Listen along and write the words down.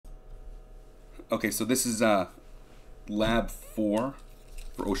Okay, so this is lab 4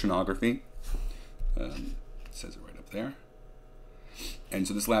 for oceanography. It says it right up there. And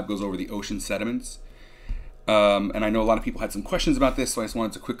so this lab goes over the ocean sediments. And I know a lot of people had some questions about this, so I just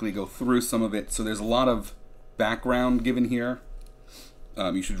wanted to quickly go through some of it. So there's a lot of background given here.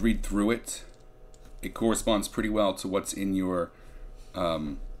 You should read through it. It corresponds pretty well to what's in your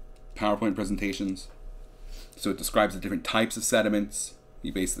PowerPoint presentations. So it describes the different types of sediments.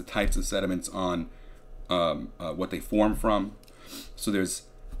 You base the types of sediments on what they form from. So there's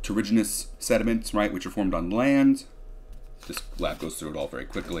terrigenous sediments, right, which are formed on land. This lab goes through it all very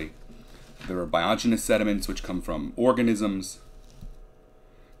quickly. There are biogenous sediments, which come from organisms.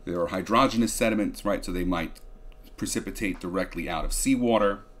 There are hydrogenous sediments, right, so they might precipitate directly out of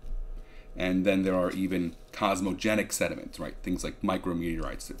seawater. And then there are even cosmogenic sediments, right, things like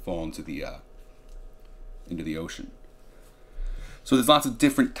micrometeorites that fall into the ocean. So there's lots of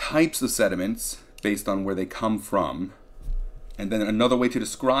different types of sediments based on where they come from. And then another way to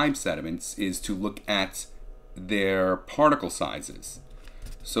describe sediments is to look at their particle sizes.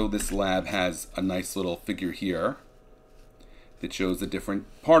 So this lab has a nice little figure here that shows the different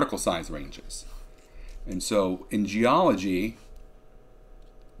particle size ranges. And so in geology,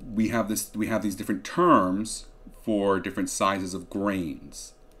 we have these different terms for different sizes of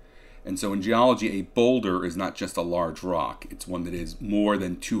grains. And so in geology, a boulder is not just a large rock. It's one that is more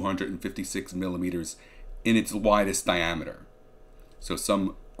than 256 millimeters in its widest diameter. So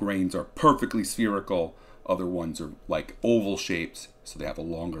some grains are perfectly spherical, other ones are like oval shapes, so they have a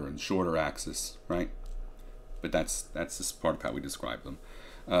longer and shorter axis, right? But that's just part of how we describe them.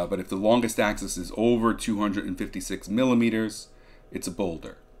 But if the longest axis is over 256 millimeters, it's a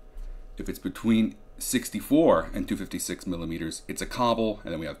boulder. If it's between 64 and 256 millimeters, it's a cobble,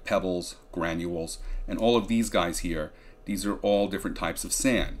 and then we have pebbles, granules, and all of these guys here, these are all different types of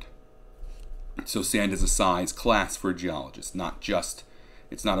sand. So sand is a size class for a geologist,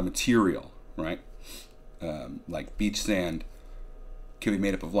 it's not a material, right? Like beach sand can be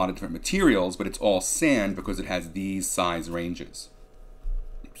made up of a lot of different materials, but it's all sand because it has these size ranges.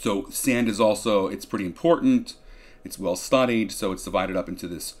 So sand is also, it's pretty important, it's well studied, so it's divided up into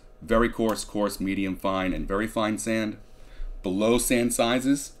this very coarse, medium fine, and very fine sand. Below sand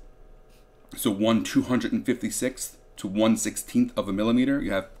sizes, so 1/256th to 1/16th of a millimeter,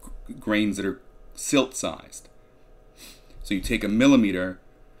 you have grains that are silt sized. So you take a millimeter,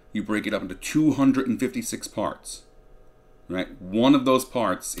 you break it up into 256 parts, right? One of those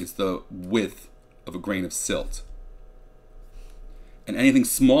parts is the width of a grain of silt. And anything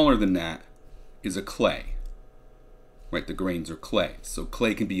smaller than that is a clay, right? The grains are clay. So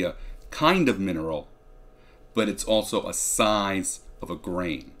clay can be a kind of mineral, but it's also a size of a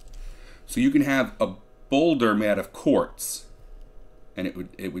grain. So you can have a boulder made out of quartz, and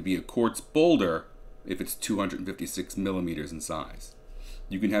it would be a quartz boulder if it's 256 millimeters in size.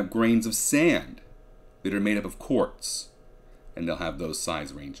 You can have grains of sand that are made up of quartz, and they'll have those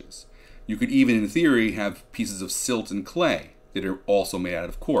size ranges. You could even, in theory, have pieces of silt and clay that are also made out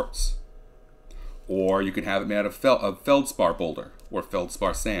of quartz. Or you could have it made out of feldspar boulder, or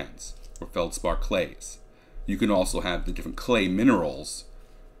feldspar sands, or feldspar clays. You can also have the different clay minerals,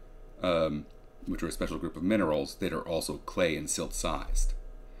 which are a special group of minerals that are also clay and silt sized.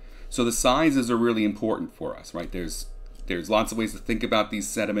 So the sizes are really important for us, right? There's lots of ways to think about these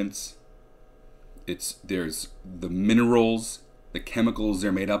sediments. There's the minerals, the chemicals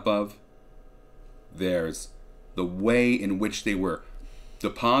they're made up of. There's the way in which they were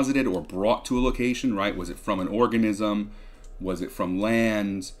deposited or brought to a location, right? Was it from an organism? Was it from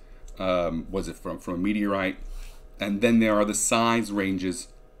land? Was it from a meteorite? And then there are the size ranges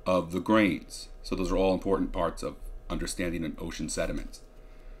of the grains. So those are all important parts of understanding an ocean sediment.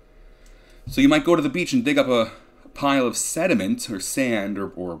 So you might go to the beach and dig up a pile of sediment or sand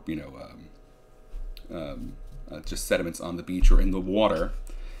or just sediments on the beach or in the water.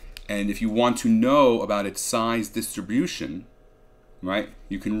 And if you want to know about its size distribution, right,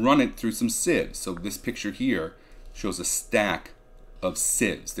 you can run it through some sieves. So this picture here shows a stack of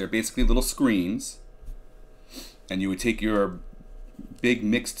sieves. They're basically little screens, and you would take your big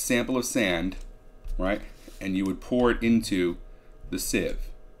mixed sample of sand, right, and you would pour it into the sieve.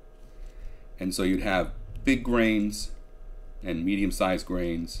 And so you'd have big grains and medium-sized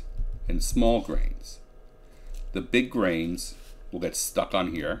grains and small grains. The big grains will get stuck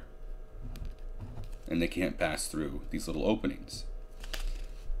on here, and they can't pass through these little openings.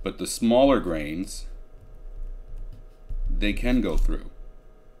 But the smaller grains, they can go through.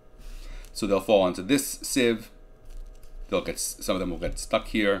 So they'll fall onto this sieve. Some of them will get stuck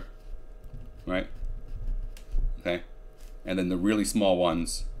here, right? Okay, and then the really small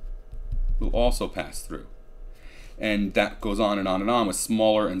ones will also pass through. And that goes on and on and on with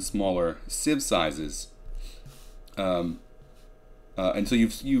smaller and smaller sieve sizes until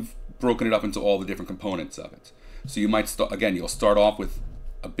you've broken it up into all the different components of it. So you might start, again, you'll start off with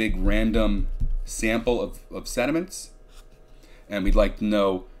a big random sample of sediments, and we'd like to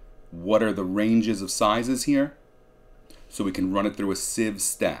know what are the ranges of sizes here, so we can run it through a sieve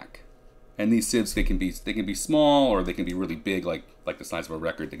stack. And these sieves, they can be small, or they can be really big, like the size of a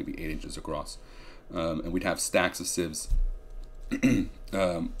record. They can be 8 inches across, and we'd have stacks of sieves, one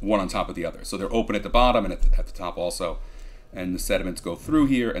on top of the other. So they're open at the bottom and at the top also, and the sediments go through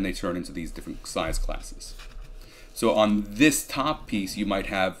here, and they turn into these different size classes. So on this top piece, you might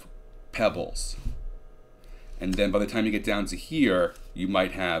have pebbles, and then by the time you get down to here, you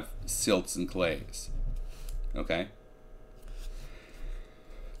might have silts and clays. Okay?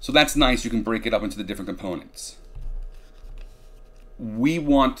 So that's nice. You can break it up into the different components. We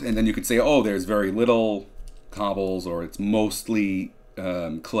want, and then you could say, oh, there's very little cobbles, or it's mostly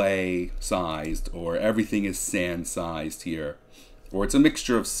clay sized, or everything is sand sized here, or it's a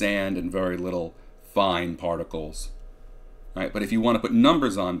mixture of sand and very little fine particles. Right? But if you want to put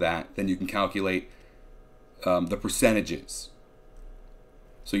numbers on that, then you can calculate the percentages.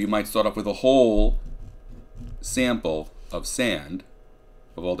 So you might start off with a whole sample of sand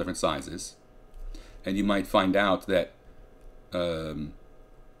of all different sizes, and you might find out that a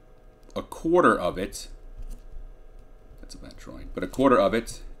quarter of it, that's a bad drawing, but a quarter of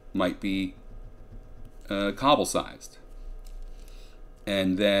it might be cobble sized,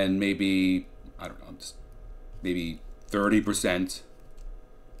 and then maybe, I don't know, maybe 30%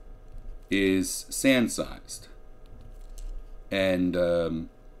 is sand sized, and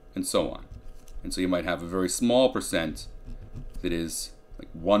so on. And so you might have a very small percent that is like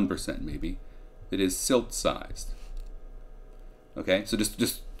 1% maybe, that is silt sized. Okay, so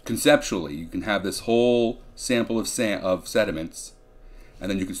just conceptually, you can have this whole sample of sediments, and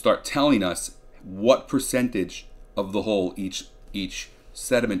then you can start telling us what percentage of the whole each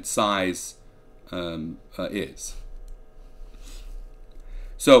sediment size is.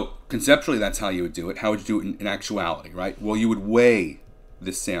 So conceptually, that's how you would do it. How would you do it in actuality, right? Well, you would weigh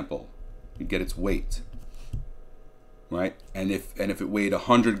this sample. You'd get its weight, right? And if it weighed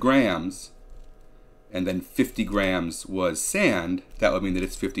 100 grams, and then 50 grams was sand, that would mean that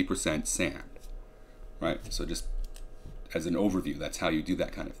it's 50% sand, right? So just as an overview, that's how you do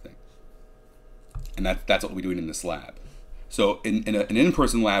that kind of thing. And that's what we're doing in this lab. So in an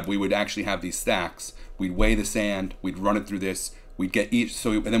in-person lab, we would actually have these stacks. We'd weigh the sand, we'd run it through this, we'd get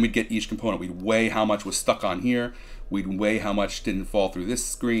and then we'd get each component. We'd weigh how much was stuck on here, we'd weigh how much didn't fall through this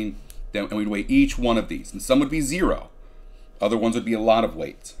screen, and we'd weigh each one of these. And some would be 0. Other ones would be a lot of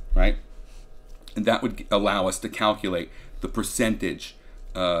weight, right? And that would allow us to calculate the percentage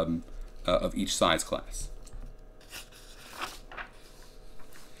of each size class.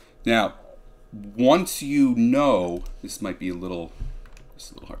 Now, once you know, this might be a little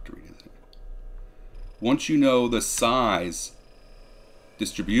hard to read, isn't it? Once you know the size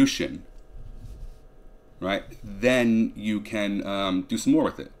distribution, right, then you can do some more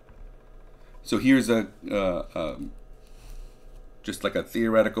with it. So here's just like a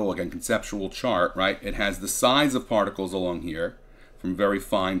theoretical, again, conceptual chart, right? It has the size of particles along here, from very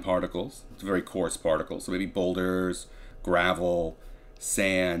fine particles to very coarse particles. So maybe boulders, gravel,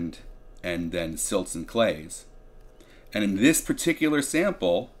 sand, and then silts and clays. And in this particular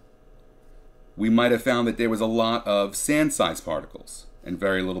sample, we might have found that there was a lot of sand-sized particles and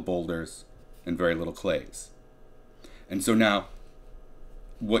very little boulders and very little clays. And so now,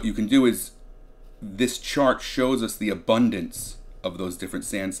 what you can do is, this chart shows us the abundance of those different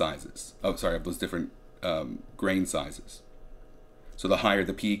sand sizes. Of those different grain sizes. So the higher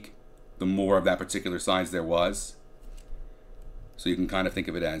the peak, the more of that particular size there was. So you can kind of think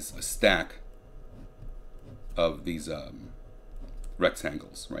of it as a stack of these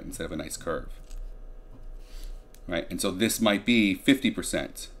rectangles, right, instead of a nice curve. Right, and so this might be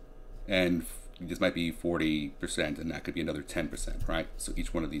 50%, and this might be 40%, and that could be another 10%, right? So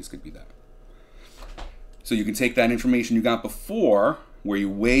each one of these could be that. So you can take that information you got before, where you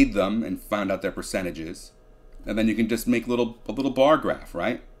weighed them and found out their percentages, and then you can just make a little bar graph,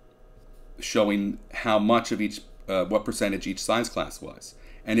 right? Showing how much of each, what percentage each size class was.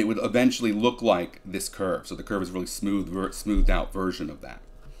 And it would eventually look like this curve. So the curve is a really smoothed out version of that.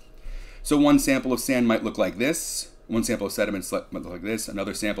 So one sample of sand might look like this. One sample of sediments might look like this.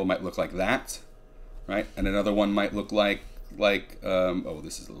 Another sample might look like that, right? And another one might look like oh,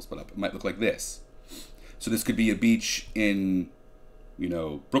 this is a little split up. It might look like this. So this could be a beach in,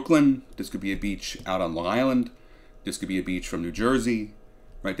 Brooklyn. This could be a beach out on Long Island. This could be a beach from New Jersey.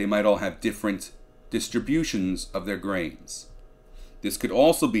 right? They might all have different distributions of their grains. This could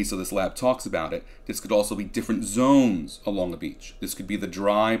also be, so this lab talks about it, this could also be different zones along the beach. This could be the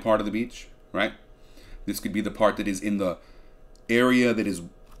dry part of the beach, right? This could be the part that is in the area that is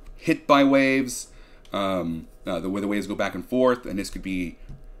hit by waves, where the waves go back and forth, and this could be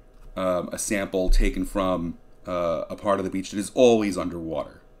a sample taken from a part of the beach that is always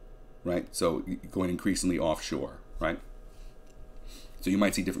underwater, right? So going increasingly offshore, right? So you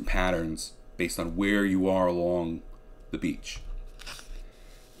might see different patterns based on where you are along the beach.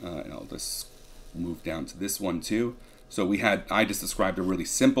 And I'll just move down to this one too. So I just described a really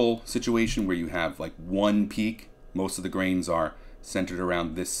simple situation where you have like one peak. Most of the grains are centered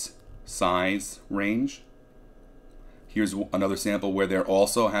around this size range. Here's another sample where they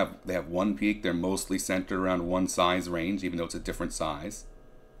have one peak. They're mostly centered around one size range, even though it's a different size.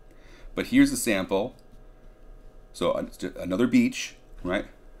 But here's a sample. So another beach, right?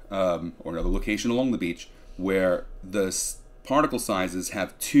 Or another location along the beach where the particle sizes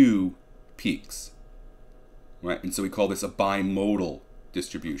have two peaks, right? And so we call this a bimodal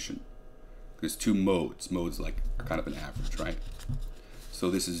distribution. There's two modes. Modes like kind of an average, right? So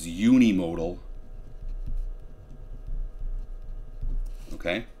this is unimodal.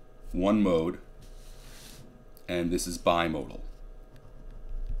 Okay, one mode, and this is bimodal.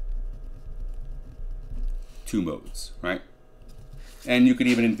 Two modes, right? And you could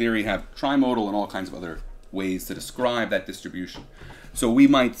even, in theory, have trimodal and all kinds of other ways to describe that distribution. So we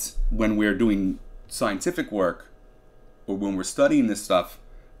might, when we're doing scientific work, or when we're studying this stuff,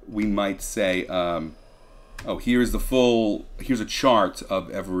 we might say, oh, here's a chart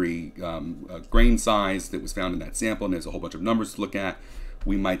of every grain size that was found in that sample, and there's a whole bunch of numbers to look at.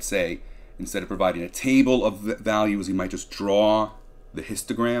 We might say, instead of providing a table of values, we might just draw the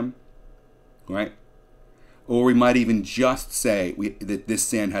histogram, right? Or we might even just say that this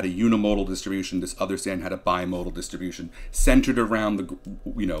sand had a unimodal distribution, this other sand had a bimodal distribution, centered around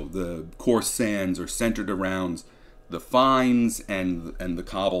the coarse sands, or centered around the fines and the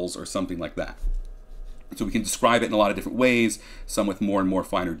cobbles, or something like that. So we can describe it in a lot of different ways, some with more and more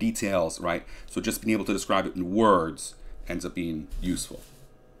finer details, right? So just being able to describe it in words ends up being useful.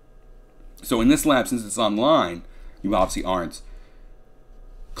 So in this lab, since it's online, you obviously aren't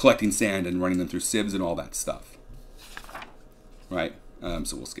collecting sand and running them through sieves and all that stuff, right?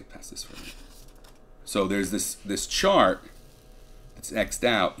 So we'll skip past this for a minute. So there's this chart that's X'd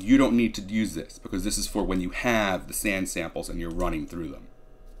out. You don't need to use this because this is for when you have the sand samples and you're running through them.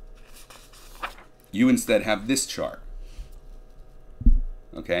 You instead have this chart,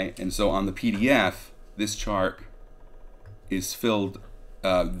 okay? And so on the PDF, this chart is filled,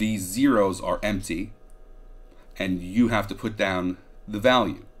 these zeros are empty, and you have to put down the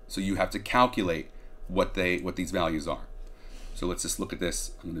value. So you have to calculate what these values are. So let's just look at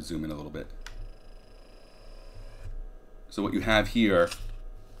this. I'm going to zoom in a little bit. So what you have here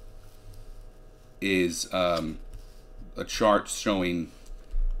is a chart showing,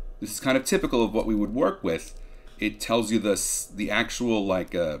 this is kind of typical of what we would work with. It tells you the actual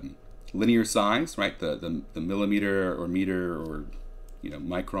linear size, right? The millimeter or meter or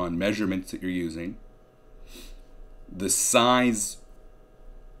micron measurements that you're using. The size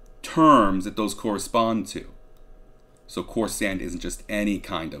terms that those correspond to. So coarse sand isn't just any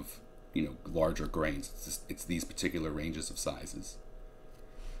kind of larger grains. It's these particular ranges of sizes.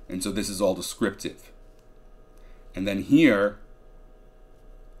 And so this is all descriptive. And then here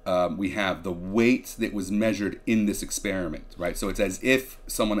we have the weight that was measured in this experiment, right? So it's as if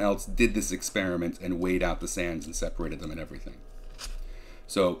someone else did this experiment and weighed out the sands and separated them and everything.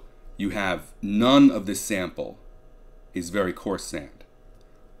 So you have none of this sample is very coarse sand.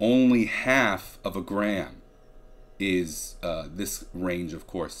 Only half of a gram is this range of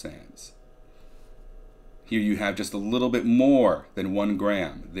coarse sands. Here you have just a little bit more than 1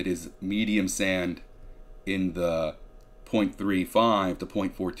 gram that is medium sand in the 0.35 to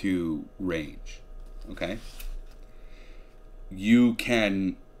 0.42 range. Okay? You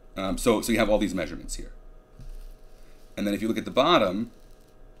can, so you have all these measurements here. And then if you look at the bottom,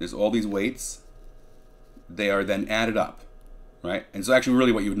 there's all these weights. They are then added up, right? And so actually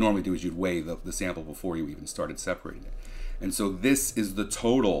really what you would normally do is you'd weigh the sample before you even started separating it. And so this is the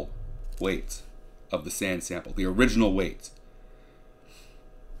total weight of the sand sample, the original weight.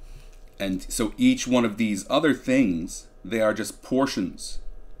 And so each one of these other things, they are just portions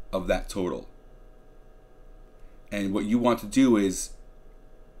of that total. And what you want to do is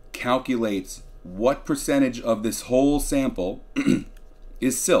calculate what percentage of this whole sample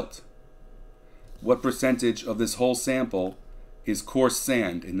is silt. What percentage of this whole sample is coarse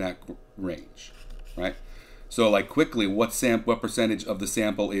sand in that range, right? So like quickly, what percentage of the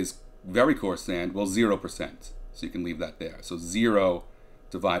sample is very coarse sand? Well, 0%. So you can leave that there. So 0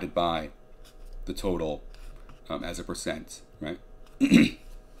 divided by the total as a percent, right?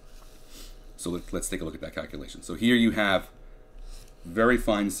 So let's take a look at that calculation. So here you have very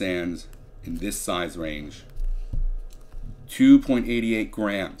fine sand in this size range. 2.88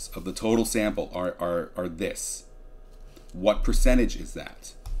 grams of the total sample are this. What percentage is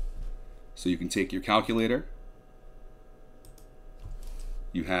that? So you can take your calculator.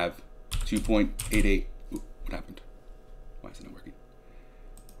 You have 2.88. What happened? Why is it not working?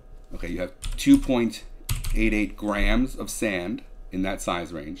 Okay, you have 2.88 grams of sand in that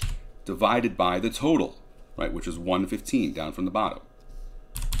size range divided by the total, right, which is 115 down from the bottom.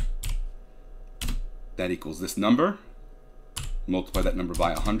 That equals this number. Multiply that number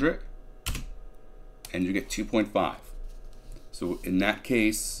by 100, and you get 2.5. So in that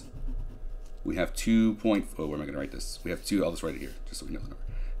case, we have 2. Where am I going to write this? We have 2. I'll just write it here, just so we know the number.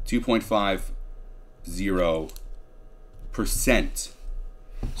 2.50%.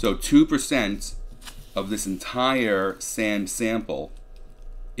 So 2% of this entire sand sample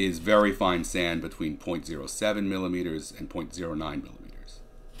is very fine sand between 0.07 millimeters and 0.09 millimeters.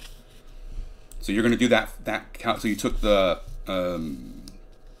 So you're going to do that count. So you took the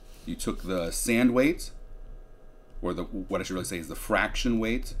sand weight, or what I should really say is the fraction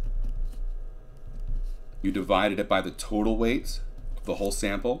weight. You divided it by the total weight of the whole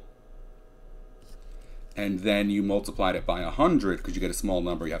sample, and then you multiplied it by 100 because you get a small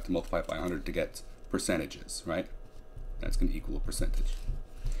number. You have to multiply it by 100 to get percentages, right? That's going to equal a percentage.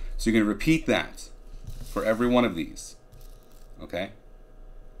 So you're going to repeat that for every one of these, okay?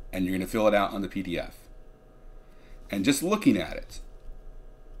 And you're going to fill it out on the PDF. And just looking at it,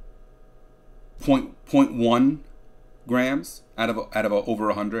 0.1 grams out of over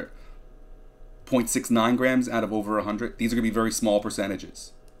 100, 0.69 grams out of over 100. These are going to be very small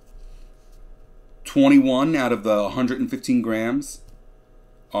percentages. 21 out of the 115 grams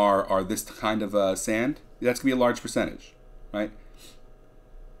are this kind of sand. That's going to be a large percentage, right?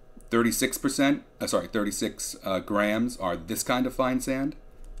 36 grams are this kind of fine sand.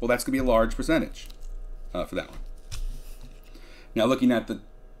 Well, that's going to be a large percentage for that one. Now, looking at the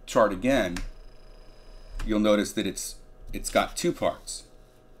chart again, you'll notice that it's got two parts.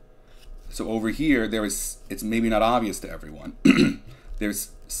 So over here, it's maybe not obvious to everyone.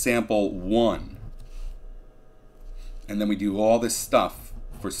 There's sample 1. And then we do all this stuff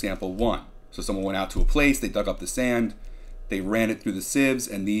for sample 1. So someone went out to a place, they dug up the sand, they ran it through the sieves,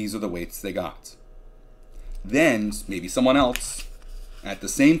 and these are the weights they got. Then maybe someone else at the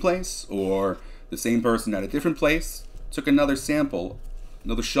same place, or the same person at a different place, took another sample,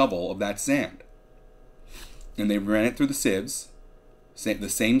 another shovel of that sand, and they ran it through the sieves, the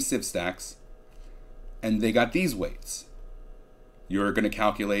same sieve stacks, and they got these weights. You're going to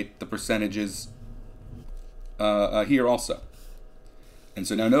calculate the percentages here also. And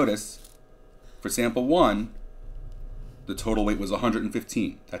so now notice, for sample 1, the total weight was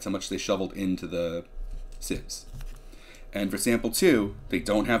 115. That's how much they shoveled into the sieves. And for sample 2, they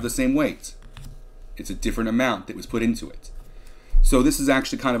don't have the same weight. It's a different amount that was put into it. So this is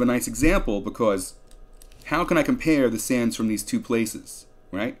actually kind of a nice example, because how can I compare the sands from these two places,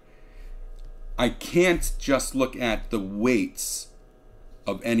 right? I can't just look at the weights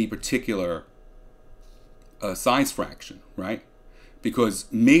of any particular size fraction, right? Because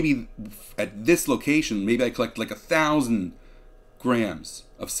maybe at this location, maybe I collect like 1,000 grams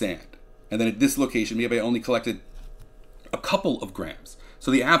of sand. And then at this location, maybe I only collected a couple of grams. So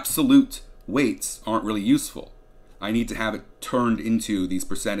the absolute weights aren't really useful. I need to have it turned into these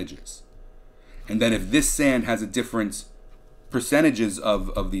percentages. And then if this sand has a different percentages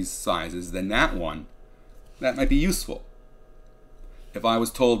of these sizes than that one, that might be useful. If I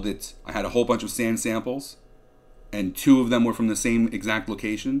was told that I had a whole bunch of sand samples and 2 of them were from the same exact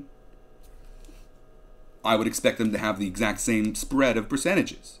location, I would expect them to have the exact same spread of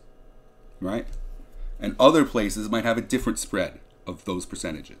percentages, right? And other places might have a different spread of those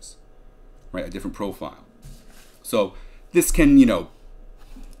percentages, right? A different profile. So this can,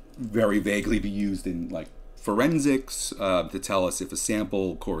 very vaguely be used in like forensics to tell us if a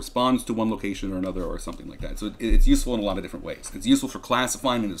sample corresponds to one location or another or something like that. So it's useful in a lot of different ways. It's useful for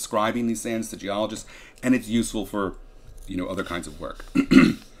classifying and describing these sands to geologists, and it's useful for, other kinds of work.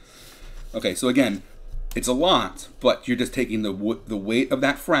 Okay, so again, it's a lot, but you're just taking the weight of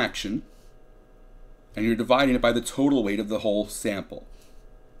that fraction and you're dividing it by the total weight of the whole sample.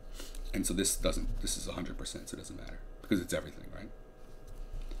 And so this is 100%, so it doesn't matter because it's everything, right?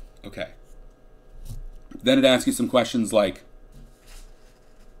 Okay. Then it asks you some questions like,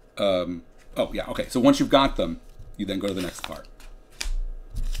 Oh, yeah, okay. So once you've got them, you then go to the next part.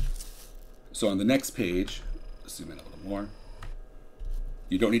 So on the next page, let's zoom in a little more.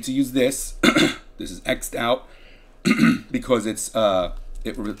 You don't need to use this. This is X'd out because it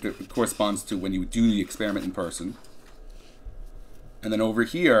corresponds to when you do the experiment in person. And then over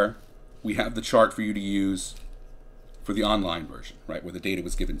here, we have the chart for you to use for the online version, right, where the data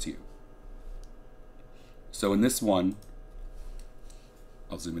was given to you. So in this one,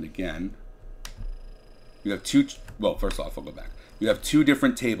 I'll zoom in again. You have two, well, first off, I'll go back. You have two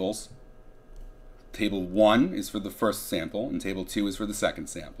different tables. Table 1 is for the first sample, and table 2 is for the second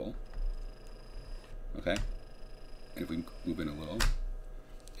sample. Okay? And if we move in a little,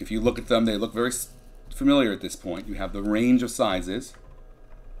 if you look at them, they look very familiar at this point. You have the range of sizes.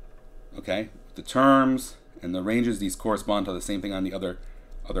 Okay? The terms and the ranges, these correspond to the same thing on the other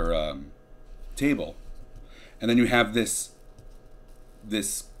table. And then you have this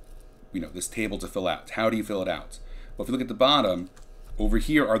table to fill out. How do you fill it out? Well, if you look at the bottom, over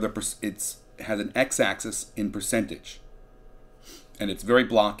here are it has an x-axis in percentage. And it's very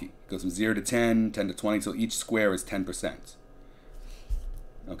blocky. It goes from 0 to 10, 10 to 20, so each square is 10%.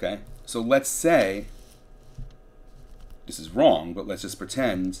 Okay? So let's say, this is wrong, but let's just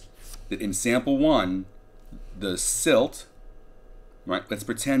pretend that in sample 1, the silt, right? Let's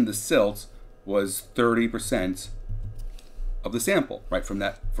pretend the silt was 30% of the sample, right? From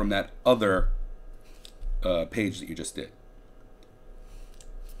that other page that you just did.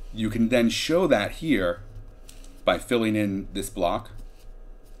 You can then show that here by filling in this block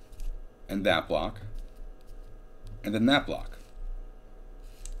and that block and then that block.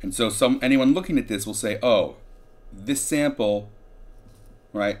 And so anyone looking at this will say, oh, this sample,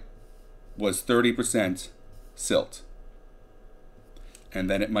 right, was 30% silt. And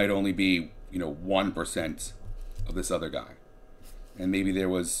then it might only be, 1% of this other guy. And maybe there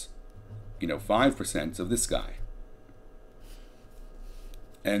was, 5% of this guy.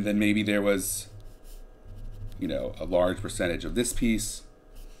 And then maybe there was, a large percentage of this piece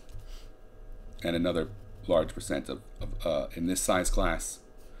and another large percent of in this size class.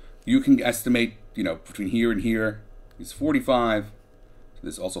 You can estimate, between here and here is 45. So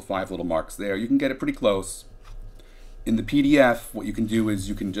there's also 5 little marks there. You can get it pretty close. In the PDF, what you can do is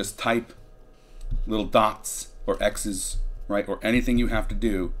you can just type little dots or X's, right, or anything you have to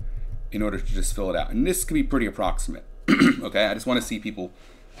do in order to just fill it out. And this can be pretty approximate. Okay, I just want to see people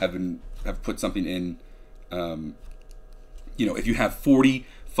have put something in. If you have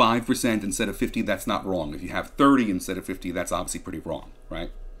 45% instead of 50, that's not wrong. If you have 30 instead of 50, that's obviously pretty wrong,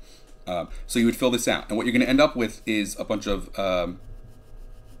 right? So you would fill this out, and what you're going to end up with is a bunch of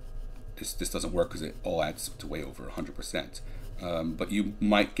this doesn't work because it all adds to way over 100%. But you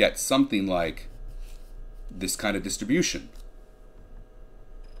might get something like this kind of distribution.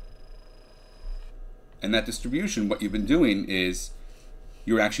 And that distribution, what you've been doing is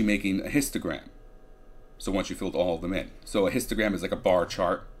you're actually making a histogram. So once you filled all of them in. So a histogram is like a bar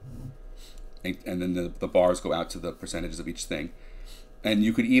chart. And then the bars go out to the percentages of each thing. And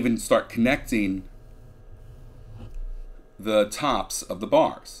you could even start connecting the tops of the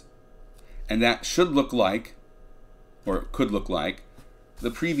bars. And that should look like, or it could look like, the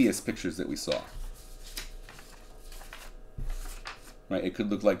previous pictures that we saw. Right? It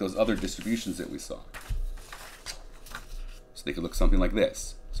could look like those other distributions that we saw. So they could look something like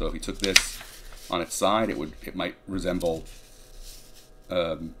this. So if you took this on its side, it might resemble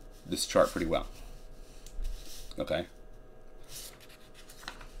this chart pretty well. Okay?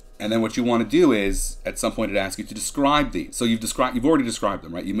 And then what you want to do is, at some point it asks you to describe these. So you've already described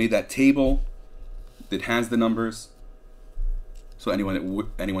them, right? You made that table that has the numbers. So anyone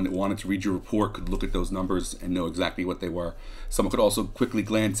that wanted to read your report could look at those numbers and know exactly what they were. Someone could also quickly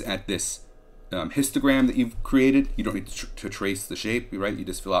glance at this histogram that you've created. You don't need to trace the shape, right? You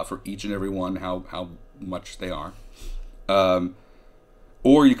just fill out for each and every one how much they are.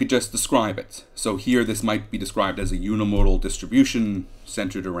 Or you could just describe it. So here this might be described as a unimodal distribution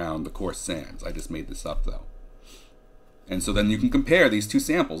centered around the coarse sands. I just made this up though. And so then you can compare these two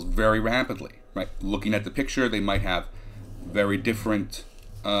samples very rapidly, right? Looking at the picture, they might have very different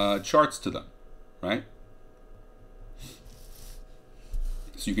charts to them, right?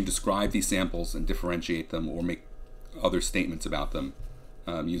 So you can describe these samples and differentiate them or make other statements about them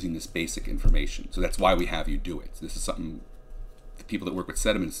using this basic information. So that's why we have you do it. This is something the people that work with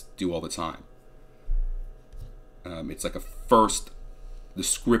sediments do all the time. It's like a first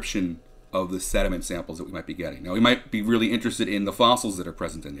description of the sediment samples that we might be getting. Now we might be really interested in the fossils that are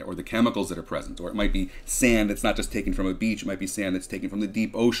present in there, or the chemicals that are present, or it might be sand that's not just taken from a beach, it might be sand that's taken from the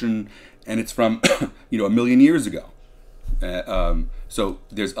deep ocean, and it's from a million years ago. So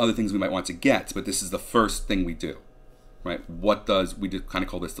there's other things we might want to get, but this is the first thing we do, right? We just kind of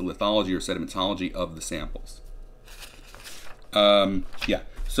call this the lithology or sedimentology of the samples. Yeah,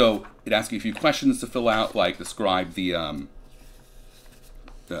 so it asks you a few questions to fill out, like describe the,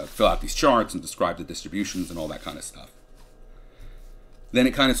 fill out these charts and describe the distributions and all that kind of stuff. Then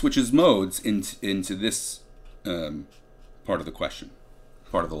it kind of switches modes into this part of the question,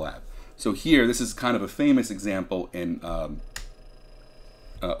 part of the lab. So here, this is kind of a famous example in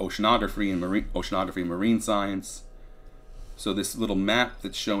oceanography and marine science. So this little map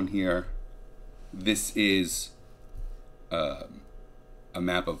that's shown here, this is a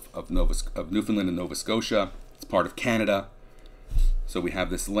map of Newfoundland and Nova Scotia. It's part of Canada. So we have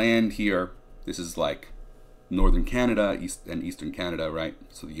this land here. This is like northern Canada and eastern Canada, right?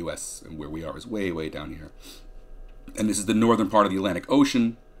 So the U.S. and where we are is way, way down here. And this is the northern part of the Atlantic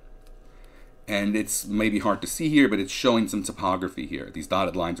Ocean. And it's maybe hard to see here, but it's showing some topography here. These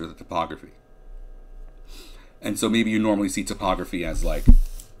dotted lines are the topography. And so maybe you normally see topography as like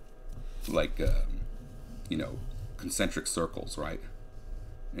you know, concentric circles, right?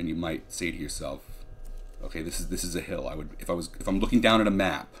 And you might say to yourself, okay, this is a hill. If I'm looking down at a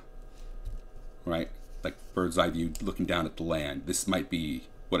map, right? Like bird's eye view, looking down at the land, this might be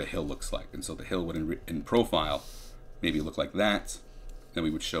what a hill looks like. And so the hill would, in profile, maybe look like that. Then we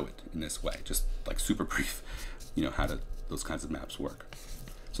would show it in this way, just like super brief, you know, how those kinds of maps work.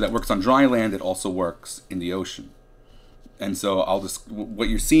 So that works on dry land. It also works in the ocean. And so what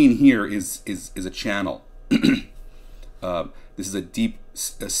you're seeing here is a channel. This is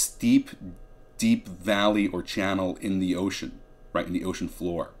a steep, deep valley or channel in the ocean, right, in the ocean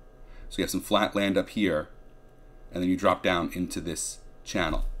floor. So you have some flat land up here, and then you drop down into this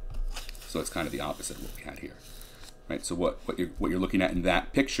channel. So it's kind of the opposite of what we had here. Right, so what you're looking at in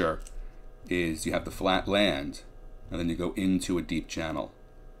that picture is you have the flat land, and then you go into a deep channel.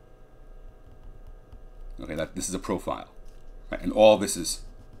 Okay, this is a profile, right? And all this is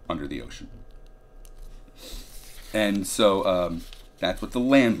under the ocean. And so that's what the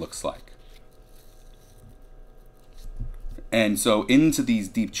land looks like. And so into these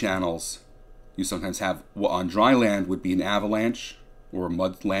deep channels, you sometimes have what on dry land would be an avalanche or a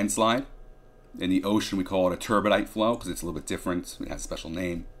mud landslide. In the ocean, we call it a turbidite flow because it's a little bit different. It has a special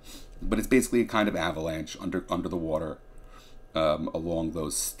name. But it's basically a kind of avalanche under the water along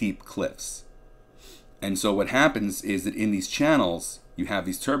those steep cliffs. And so what happens is that in these channels, you have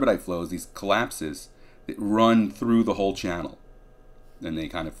these turbidite flows, these collapses, that run through the whole channel. And they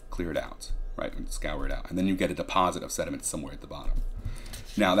kind of clear it out, right, and scour it out. And then you get a deposit of sediment somewhere at the bottom.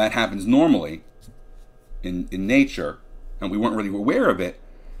 Now, that happens normally in nature, and we weren't really aware of it,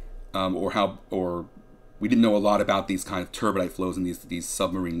 or we didn't know a lot about these kind of turbidite flows and these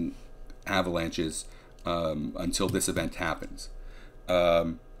submarine avalanches until this event happens.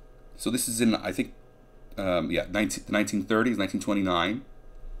 So this is in, I think, the 1930s, 1929.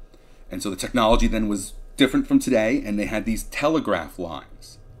 And so the technology then was different from today, and they had these telegraph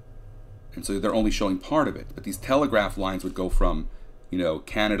lines. And so they're only showing part of it, but these telegraph lines would go from, you know,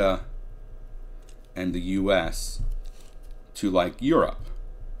 Canada and the US to like Europe.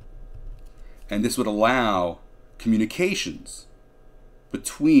 And this would allow communications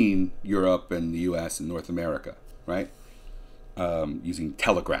between Europe and the US and North America, right? Using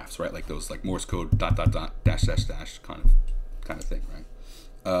telegraphs, right? Like those, like Morse code, ... dash kind of thing,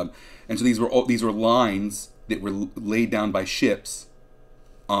 right? And so these were lines that were laid down by ships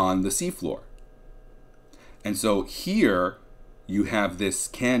on the seafloor. And so here you have this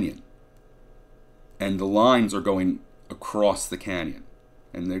canyon, and the lines are going across the canyon.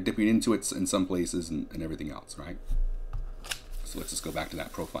 And they're dipping into it in some places and everything else, right? So let's just go back to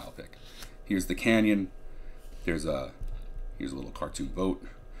that profile pic. Here's the canyon. Here's a little cartoon boat.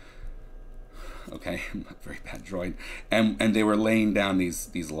 Okay, very bad drawing. And they were laying down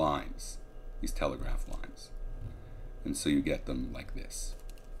these lines, these telegraph lines. And so you get them like this.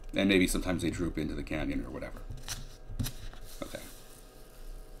 And maybe sometimes they droop into the canyon or whatever. Okay.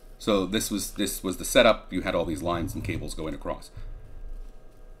 So this was the setup. You had all these lines and cables going across.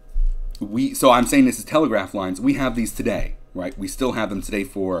 So I'm saying this is telegraph lines. We have these today, right? We still have them today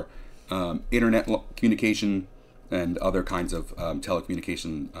for internet communication and other kinds of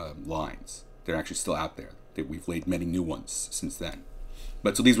telecommunication lines. They're actually still out there. We've laid many new ones since then.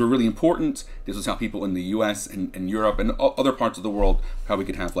 But so these were really important. This was how people in the US and Europe and other parts of the world, how we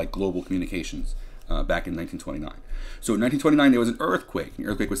could have like global communications back in 1929. So in 1929, there was an earthquake. The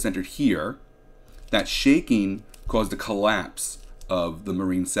earthquake was centered here. That shaking caused a collapse of the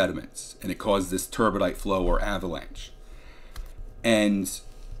marine sediments, and it caused this turbidite flow or avalanche. And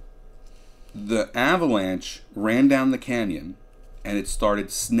the avalanche ran down the canyon and it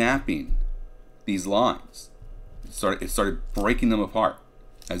started snapping these lines. It started breaking them apart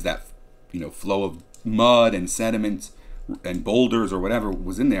as that, flow of mud and sediment and boulders or whatever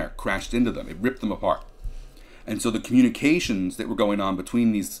was in there crashed into them. It ripped them apart. And so the communications that were going on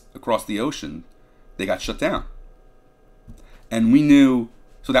between these across the ocean, they got shut down. And we knew,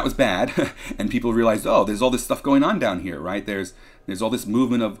 so that was bad. And people realized, oh, there's all this stuff going on down here, right? There's all this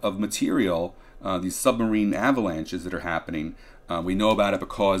movement of material, these submarine avalanches that are happening. We know about it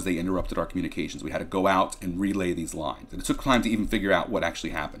because they interrupted our communications. We had to go out and relay these lines. And it took time to even figure out what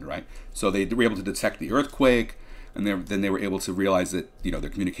actually happened, right? So they were able to detect the earthquake, and then they were able to realize that, their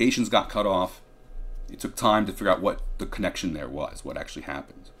communications got cut off. It took time to figure out what the connection there was, what actually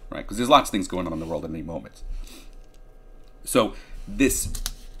happened, right? Because there's lots of things going on in the world at any moment. So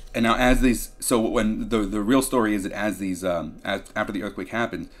and now when the real story is that after the earthquake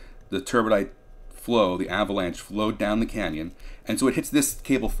happened, the turbidite flow, the avalanche flowed down the canyon, and so it hits this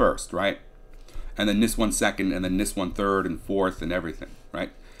cable first, right? And then this one second, and then this one third and fourth and everything,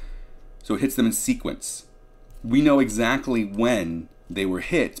 right? So it hits them in sequence. We know exactly when they were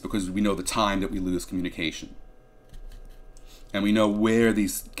hit because we know the time that we lose communication. And we know where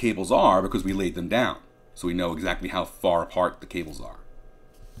these cables are because we laid them down. So we know exactly how far apart the cables are.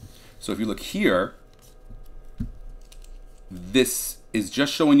 So if you look here, this is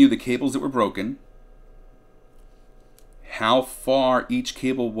just showing you the cables that were broken, how far each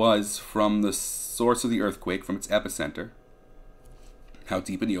cable was from the source of the earthquake, from its epicenter, how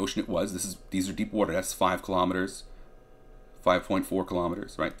deep in the ocean it was. These are deep water. That's 5 kilometers, 5.4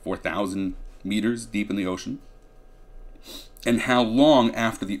 kilometers, right? 4,000 meters deep in the ocean. And how long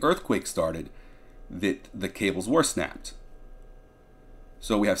after the earthquake started that the cables were snapped.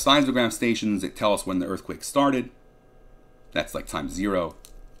 So we have seismograph stations that tell us when the earthquake started. That's like time 0.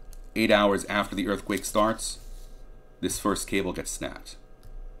 8 hours after the earthquake starts, this first cable gets snapped.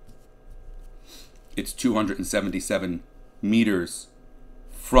 It's 277 meters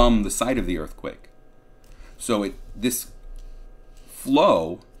from the site of the earthquake. So this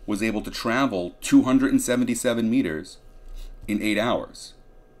flow was able to travel 277 meters in 8 hours.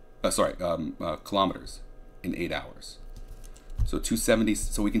 Kilometers in 8 hours. So 270.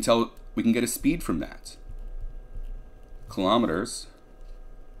 So we can get a speed from that. Kilometers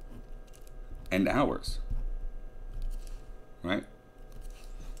and hours. Right?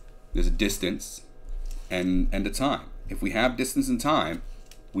 There's a distance and a time. If we have distance and time,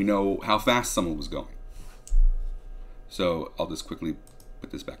 we know how fast someone was going. So I'll just quickly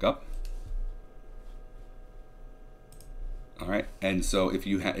put this back up. All right, and so if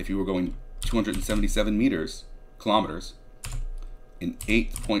you were going 277 kilometers in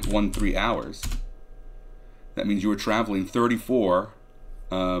 8.13 hours, that means you were traveling 34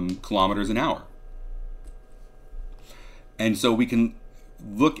 kilometers an hour. And so we can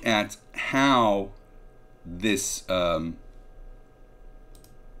look at how this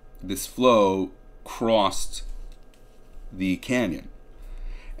this flow crossed the canyon.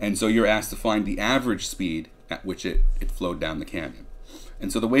 And so you're asked to find the average speed at which it flowed down the canyon.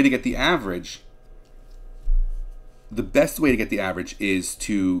 And so the way to get the average, the best way to get the average is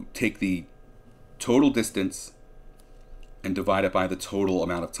to take the total distance and divide it by the total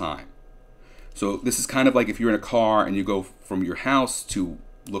amount of time. So this is kind of like if you're in a car and you go from your house to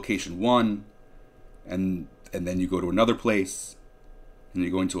location 1 and then you go to another place and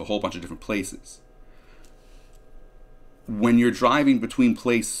you go into a whole bunch of different places. When you're driving between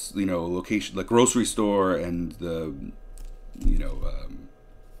location, like grocery store and the,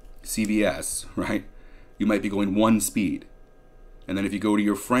 CVS, right? You might be going 1 speed. And then if you go to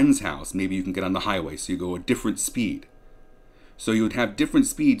your friend's house, maybe you can get on the highway, so you go a different speed. So you would have different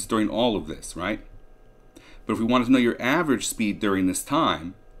speeds during all of this, right? But if we wanted to know your average speed during this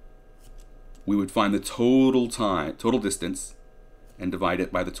time, we would find the total distance, and divide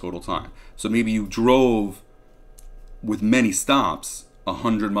it by the total time. So maybe you drove with many stops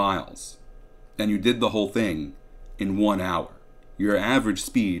 100 miles, and you did the whole thing in 1 hour. Your average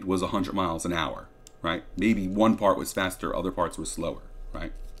speed was 100 miles an hour, right? Maybe one part was faster, other parts were slower,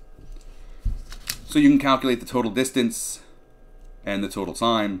 right? So you can calculate the total distance and the total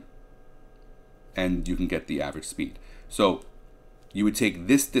time, and you can get the average speed. So you would take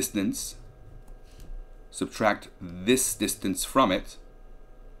this distance, subtract this distance from it,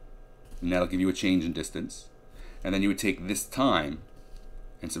 and that'll give you a change in distance. And then you would take this time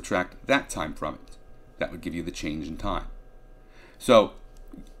and subtract that time from it. That would give you the change in time. So,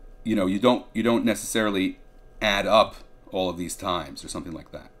 you don't necessarily add up all of these times or something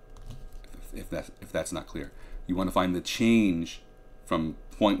like that. If that's not clear, you want to find the change from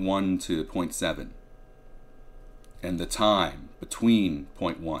point 1 to point 7, and the time between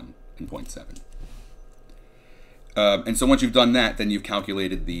point 1 and point 7. And so once you've done that, then you've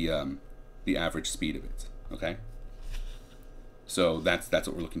calculated the average speed of it. Okay. So that's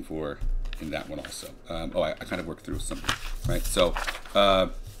what we're looking for in that one also. I kind of worked through some, right? So for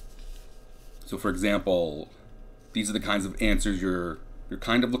example, these are the kinds of answers you're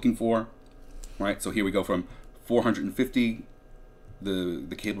kind of looking for, right? So here we go from 450,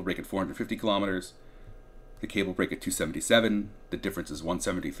 the cable break at 450 kilometers, the cable break at 277. The difference is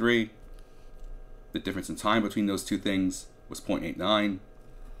 173. The difference in time between those two things was 0.89.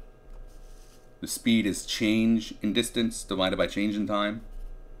 The speed is change in distance divided by change in time.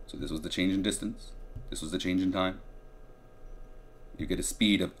 So this was the change in distance. This was the change in time. You get a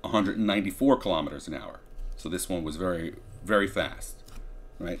speed of 194 kilometers an hour. So this one was very, very fast,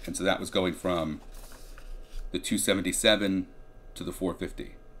 right? And so that was going from the 277 to the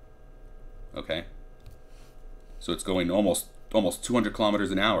 450. Okay. So it's going almost 200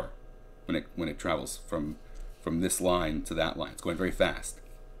 kilometers an hour when it travels from this line to that line. It's going very fast.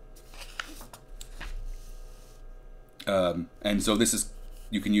 And so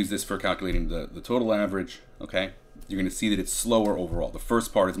you can use this for calculating the total average. Okay, you're going to see that it's slower overall. The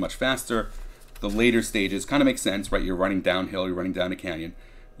first part is much faster. The later stages kind of make sense, right? You're running downhill, you're running down a canyon.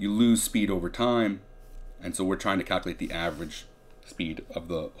 You lose speed over time, and so we're trying to calculate the average speed of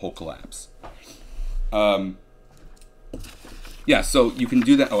the whole collapse. Yeah, so you can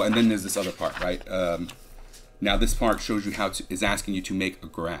do that. Oh, and then there's this other part, right? Now this part shows you is asking you to make a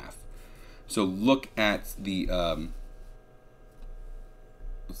graph. So look at the,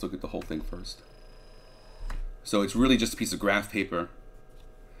 let's look at the whole thing first. So it's really just a piece of graph paper.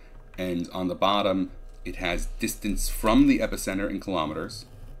 And on the bottom, it has distance from the epicenter in kilometers.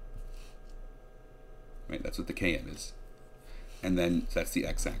 Right, that's what the km is. And then that's the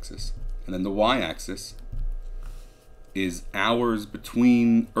x-axis. And then the y-axis is hours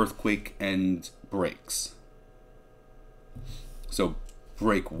between earthquake and breaks. So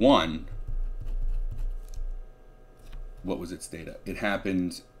break 1, what was its data? It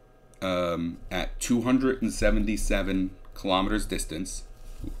happened at 277 kilometers distance.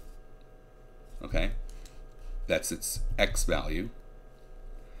 Okay, that's its x value,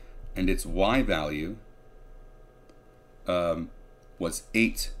 and its y value was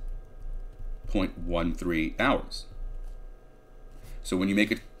 8.13 hours. So when you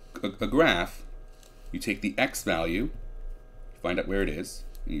make a graph, you take the x value, find out where it is,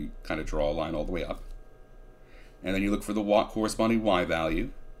 and you kind of draw a line all the way up, and then you look for the corresponding y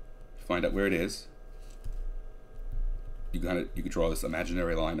value, find out where it is. You could draw this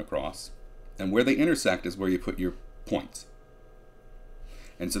imaginary line across, and where they intersect is where you put your points.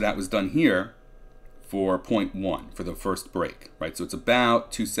 And so that was done here for point 1 for the first break, right? So it's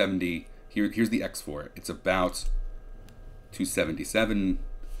about 270. Here's the x for it. It's about 277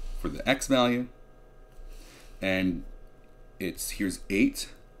 for the x value, and here's 8,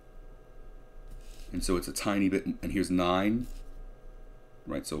 and so it's a tiny bit, and here's 9,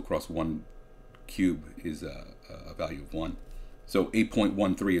 right? So across 1 cube is a value of 1. So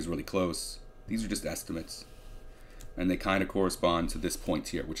 8.13 is really close. These are just estimates, and they kind of correspond to this point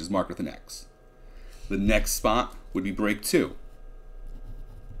here, which is marked with an X. The next spot would be break 2.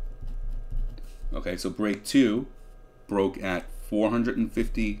 Okay, so break 2 broke at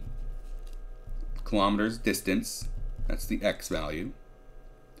 450 kilometers distance. That's the X value.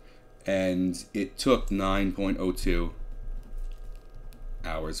 And it took 9.02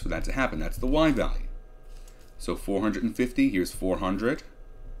 hours for that to happen. That's the Y value. So 450, here's 400.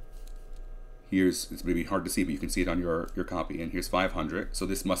 It's maybe hard to see, but you can see it on your copy. And here's 500. So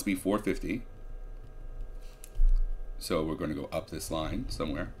this must be 450. So we're going to go up this line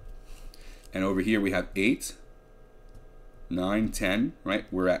somewhere. And over here we have 8, 9, 10, right?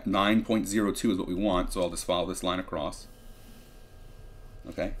 We're at 9.02 is what we want. So I'll just follow this line across.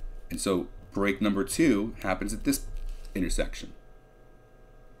 Okay. And so break number 2 happens at this intersection.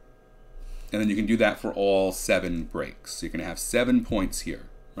 And then you can do that for all 7 breaks. So you're going to have 7 points here,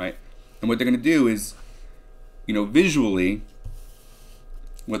 right? And what they're going to do is, visually,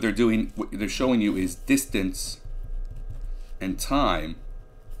 what they're showing you is distance and time.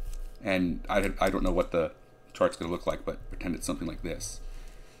 And I don't know what the chart's going to look like, but pretend it's something like this.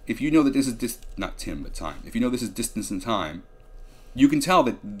 If you know that this is not Tim, but time. If you know this is distance and time, you can tell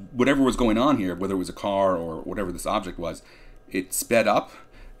that whatever was going on here, whether it was a car or whatever this object was, it sped up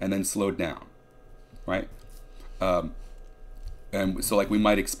and then slowed down, right? And so like we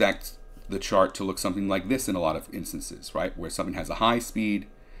might expect the chart to look something like this in a lot of instances, right? Where something has a high speed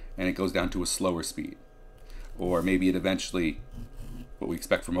and it goes down to a slower speed. Or maybe it eventually what we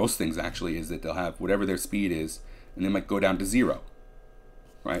expect for most things actually is that they'll have whatever their speed is, and they might go down to 0,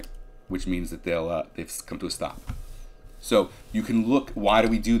 right? Which means that they've come to a stop. So you can look, why do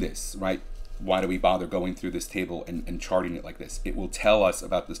we do this, right? Why do we bother going through this table and charting it like this? It will tell us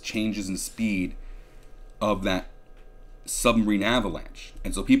about the changes in speed of that submarine avalanche.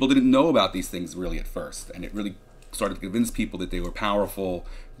 And so people didn't know about these things really at first, and it really started to convince people that they were powerful,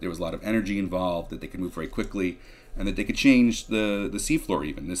 there was a lot of energy involved, that they could move very quickly, and that they could change the seafloor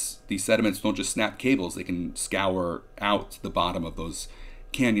even. These sediments don't just snap cables, they can scour out the bottom of those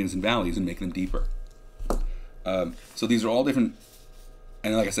canyons and valleys and make them deeper. So these are all different,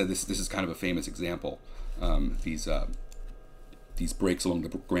 and like I said, this is kind of a famous example. These breaks along the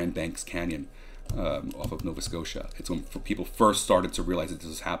Grand Banks Canyon off of Nova Scotia. It's when people first started to realize that this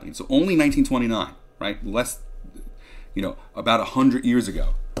was happening. So only 1929, right? About 100 years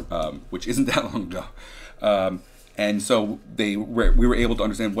ago, which isn't that long ago. And so we were able to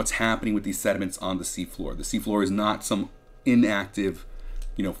understand what's happening with these sediments on the seafloor. The seafloor is not some inactive,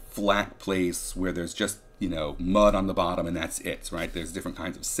 flat place where there's just, mud on the bottom and that's it, right? There's different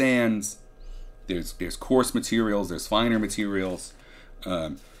kinds of sands. There's coarse materials. There's finer materials.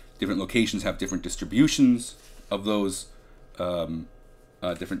 Different locations have different distributions of those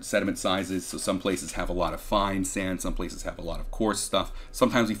different sediment sizes. So some places have a lot of fine sand, some places have a lot of coarse stuff.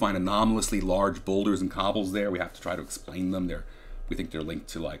 Sometimes we find anomalously large boulders and cobbles there. We have to try to explain them. We think they're linked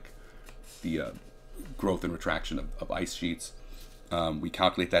to like the growth and retraction of ice sheets. We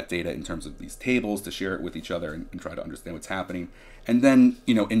calculate that data in terms of these tables to share it with each other and try to understand what's happening. And then,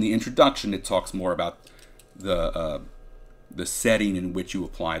 in the introduction, it talks more about the setting in which you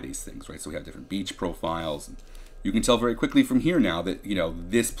apply these things, right? So we have different beach profiles. And you can tell very quickly from here now that,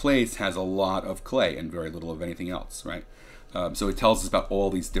 this place has a lot of clay and very little of anything else, right? So it tells us about all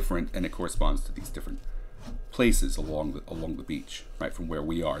these different, and it corresponds to these different places along the beach, right? From where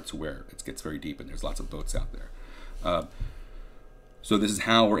we are to where it gets very deep and there's lots of boats out there. So this is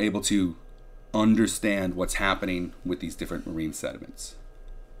how we're able to understand what's happening with these different marine sediments.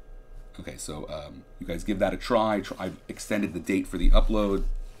 Okay, so you guys give that a try. I've extended the date for the upload.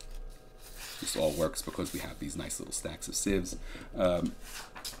 This all works because we have these nice little stacks of sieves.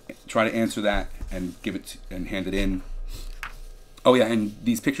 Try to answer that and and hand it in. Oh yeah, and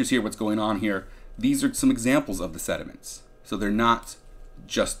these pictures here, what's going on here, these are some examples of the sediments. So they're not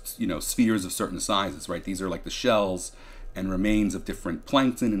just, spheres of certain sizes, right? These are like the shells and remains of different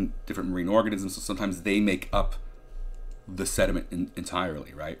plankton and different marine organisms. So sometimes they make up the sediment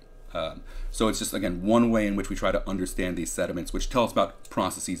entirely, right? So it's just, again, one way in which we try to understand these sediments, which tell us about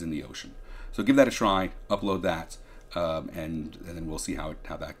processes in the ocean. So give that a try, upload that, and then we'll see how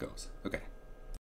that goes. Okay.